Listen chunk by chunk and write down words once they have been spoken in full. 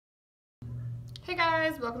Hey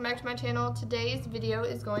guys, welcome back to my channel. Today's video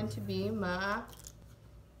is going to be my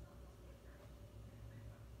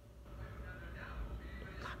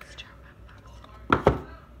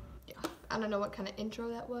yeah, I don't know what kind of intro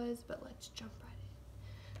that was, but let's jump right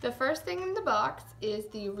in. The first thing in the box is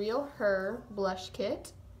the Realher blush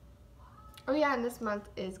kit. Oh yeah, and this month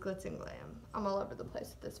is Glitz and Glam. I'm all over the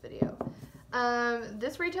place with this video.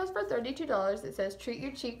 This retails for $32. It says treat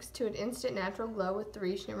your cheeks to an instant natural glow with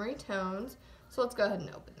 3 shimmery tones. So let's go ahead and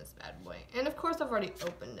open this bad boy. And of course I've already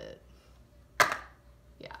opened it.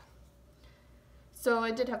 Yeah. So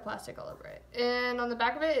it did have plastic all over it. And on the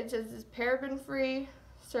back of it, it says it's paraben free,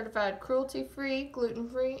 certified cruelty free, gluten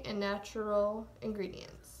free, and natural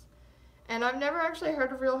ingredients. And I've never actually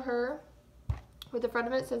heard of Realher. With the front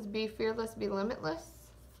of it, it says be fearless, be limitless.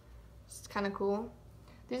 It's kind of cool.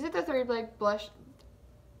 These are the 3 baked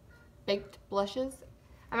blushes.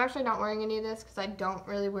 I'm actually not wearing any of this because I don't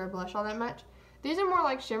really wear blush all that much. These are more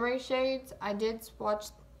like shimmery shades. I did swatch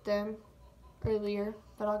them earlier,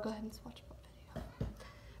 but I'll go ahead and swatch the video.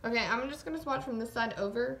 Okay, I'm just going to swatch from this side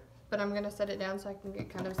over, but I'm going to set it down so I can get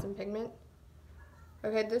kind of some pigment.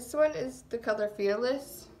 Okay, this one is the color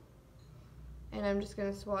Fearless, and I'm just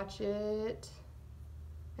going to swatch it.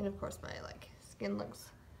 And of course my skin looks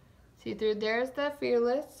see-through. There's the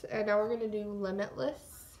Fearless, and now we're going to do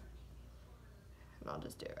Limitless. And I'll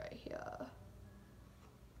just do it right here.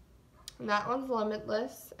 And that one's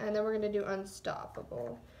Limitless, and then we're going to do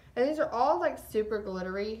Unstoppable. And these are all super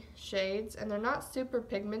glittery shades, and they're not super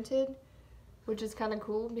pigmented, which is kind of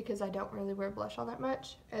cool because I don't really wear blush all that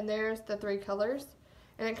much. And there's the 3 colors,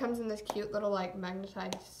 and it comes in this cute little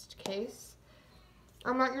magnetized case.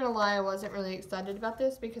 I'm not going to lie, I wasn't really excited about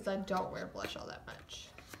this because I don't wear blush all that much.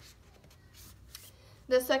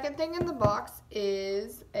 The second thing in the box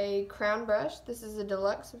is a crown brush. This is a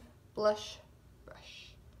deluxe blush brush.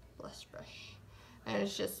 And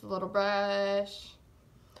it's just a little brush.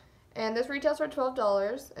 And this retails for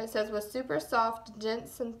 $12. It says with super soft,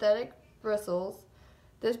 dense synthetic bristles,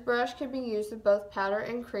 this brush can be used with both powder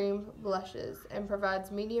and cream blushes and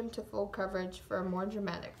provides medium to full coverage for a more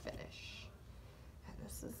dramatic finish. And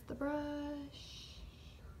this is the brush.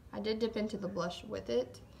 I did dip into the blush with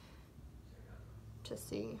it to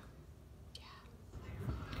see.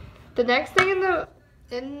 Yeah. The next thing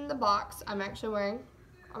in the box I'm actually wearing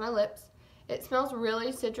on my lips. It smells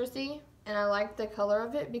really citrusy, and I like the color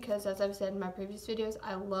of it because, as I've said in my previous videos,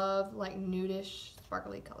 I love nudish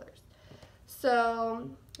sparkly colors. So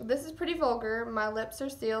this is pretty vulgar. My Lips Are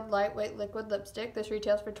Sealed lightweight liquid lipstick. This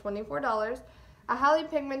retails for $24. A highly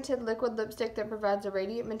pigmented liquid lipstick that provides a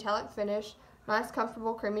radiant metallic finish, nice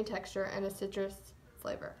comfortable creamy texture, and a citrus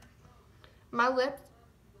flavor. My lips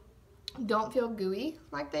don't feel gooey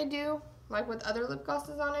like they do, with other lip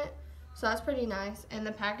glosses on it, so that's pretty nice. And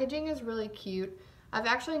the packaging is really cute. I've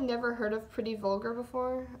actually never heard of Pretty Vulgar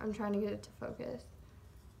before. I'm trying to get it to focus.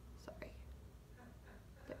 Sorry.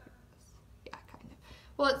 There it is. Yeah, kind of.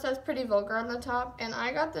 Well, it says Pretty Vulgar on the top, and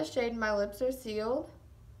I got the shade My Lips Are Sealed,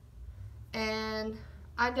 and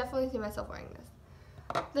I definitely see myself wearing this.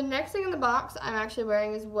 The next thing in the box I'm actually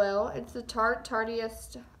wearing as well. It's the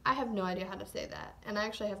Tarteist. I have no idea how to say that. And I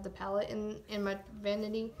actually have the palette in my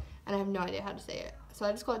vanity, and I have no idea how to say it. So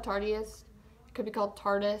I just call it Tarteist. It could be called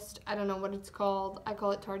Tarteist. I don't know what it's called. I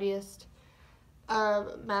call it Tarteist.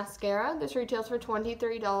 Mascara. This retails for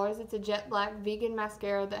 $23. It's a jet black vegan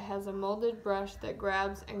mascara that has a molded brush that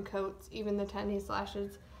grabs and coats even the tiniest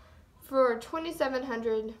lashes for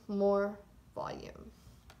 2,700 more volume.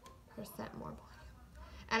 Percent more volume.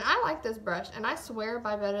 And I like this brush, and I swear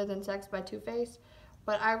by Better Than Sex by Too Faced,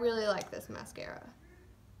 but I really like this mascara.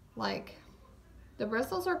 The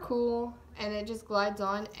bristles are cool, and it just glides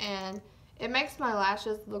on, and it makes my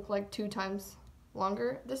lashes look 2 times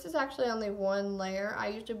longer. This is actually only 1 layer. I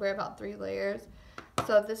usually wear about 3 layers,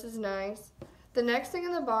 so this is nice. The next thing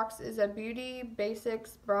in the box is a Beauty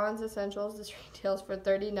Basics Bronze Essentials. This retails for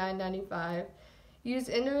 $39.95. Use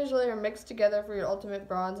individually or mixed together for your ultimate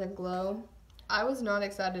bronze and glow. I was not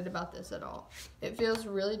excited about this at all. It feels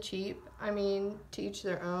really cheap. I mean, to each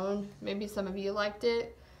their own. Maybe some of you liked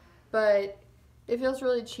it, but it feels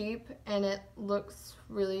really cheap, and it looks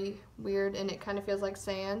really weird, and it kind of feels like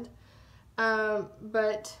sand.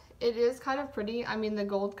 But it is kind of pretty. I mean, the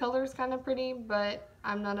gold color is kind of pretty, but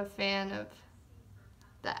I'm not a fan of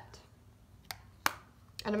that.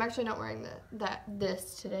 And I'm actually not wearing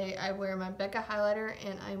this today. I wear my Becca highlighter,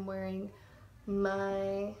 and I'm wearing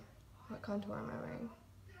my... What contour am I wearing?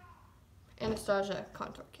 Anastasia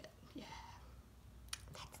contour kit. Yeah,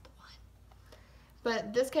 that's the one.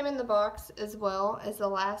 But this came in the box as well as the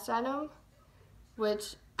last item,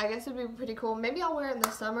 which I guess it'd be pretty cool. Maybe I'll wear it in the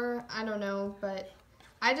summer. I don't know, but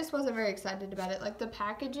I just wasn't very excited about it. Like, the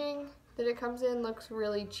packaging that it comes in looks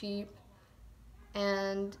really cheap,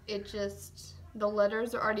 and it just, the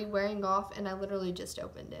letters are already wearing off, and I literally just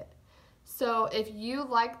opened it. So if you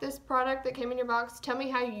like this product that came in your box, tell me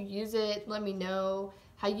how you use it. Let me know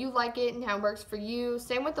how you like it and how it works for you.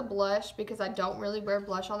 Same with the blush, because I don't really wear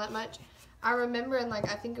blush all that much. I remember in,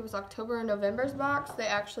 like, I think it was October or November's box, they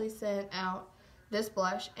actually sent out this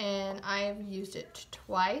blush, and I've used it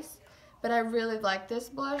twice. But I really like this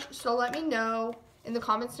blush, so let me know in the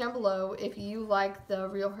comments down below if you like the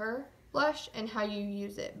Realher blush and how you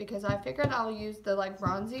use it, because I figured I'll use the, like,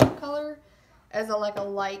 bronzy color as a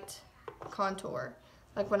light contour,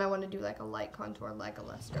 like when I want to do like a light contour, like a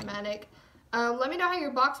less dramatic. Let me know how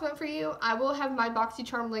your box went for you. I will have my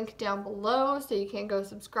BOXYCHARM link down below, so you can go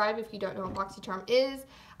subscribe if you don't know what BOXYCHARM is.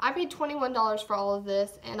 I paid $21 for all of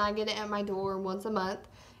this, and I get it at my door once a month.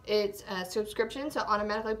 It's a subscription, so it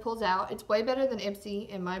automatically pulls out. It's way better than Ipsy,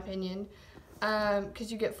 in my opinion,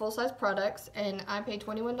 because you get full-size products, and I paid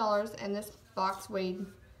 $21, and this box weighed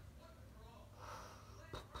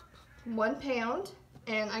 1 pound,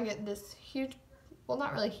 and I get this huge, well,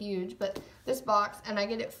 not really huge, but this box, and I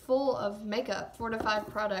get it full of makeup, 4 to 5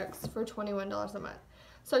 products for $21 a month.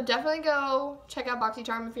 So definitely go check out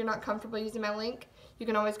BOXYCHARM if you're not comfortable using my link. You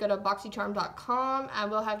can always go to BOXYCHARM.com. I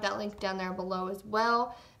will have that link down there below as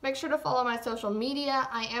well. Make sure to follow my social media.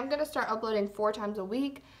 I am going to start uploading 4 times a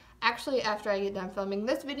week. Actually, after I get done filming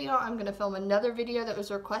this video, I'm going to film another video that was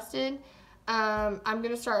requested. I'm going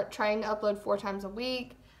to start trying to upload 4 times a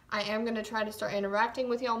week. I am going to try to start interacting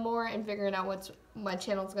with y'all more and figuring out what my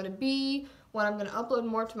channel is going to be, what I'm going to upload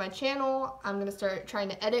more to my channel. I'm going to start trying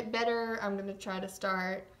to edit better. I'm going to try to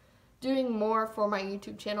start doing more for my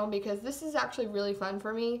YouTube channel, because this is actually really fun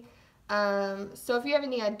for me. So if you have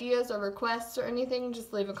any ideas or requests or anything,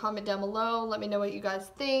 just leave a comment down below. Let me know what you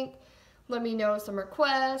guys think. Let me know some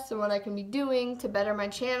requests and what I can be doing to better my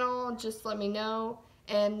channel. Just let me know.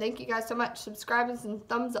 And thank you guys so much. Subscribe and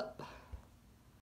thumbs up.